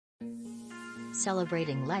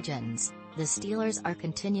Celebrating legends, the Steelers are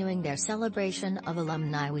continuing their celebration of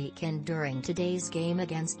Alumni Weekend during today's game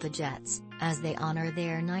against the Jets, as they honor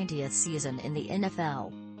their 90th season in the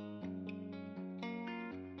NFL.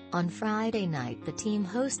 On Friday night, the team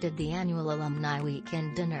hosted the annual Alumni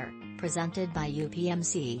Weekend Dinner, presented by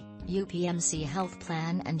UPMC Health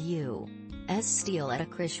Plan and U.S. Steel at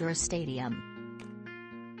Acrisure Stadium.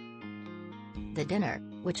 The dinner,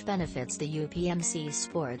 which benefits the UPMC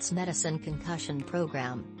Sports Medicine Concussion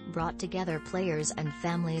Program, brought together players and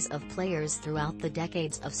families of players throughout the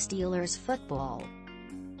decades of Steelers football.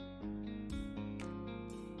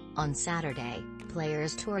 On Saturday,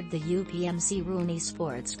 players toured the UPMC Rooney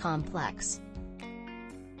Sports Complex.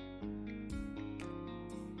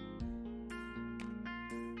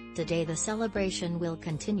 Today the celebration will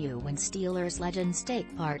continue when Steelers legends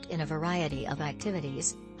take part in a variety of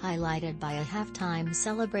activities, highlighted by a halftime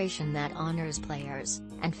celebration that honors players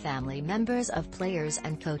and family members of players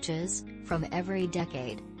and coaches from every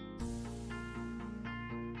decade.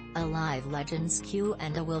 A live Legends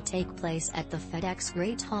Q&A will take place at the FedEx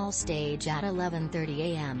Great Hall Stage at 11:30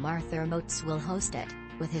 a.m. Arthur Moats will host it,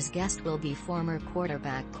 with his guest will be former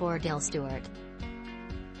quarterback Kordell Stewart.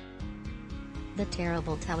 The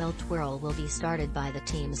Terrible Towel Twirl will be started by the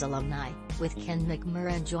team's alumni, with Ken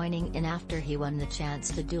McMurrain joining in after he won the chance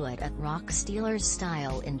to do it at Rock Steelers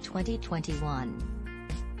style in 2021.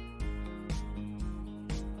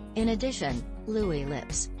 In addition, Louis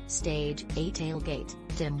Lips, Stage AE Tailgate,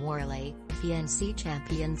 Tim Worley, PNC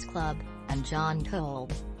Champions Club, and Jon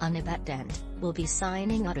Kolb, Unibet Tent, will be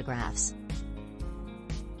signing autographs.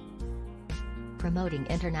 Promoting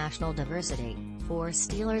international diversity, 4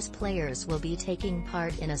 Steelers players will be taking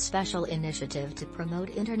part in a special initiative to promote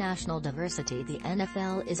international diversity the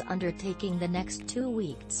NFL is undertaking the next 2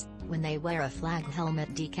 weeks, when they wear a flag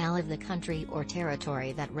helmet decal of the country or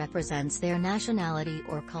territory that represents their nationality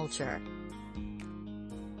or culture.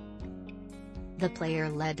 The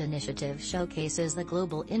player-led initiative showcases the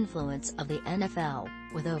global influence of the NFL,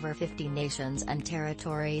 with over 50 nations and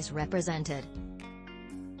territories represented.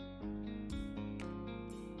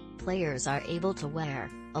 Players are able to wear,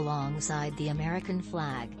 alongside the American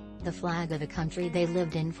flag, the flag of a country they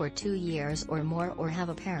lived in for 2 years or more or have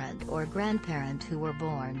a parent or grandparent who were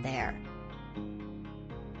born there.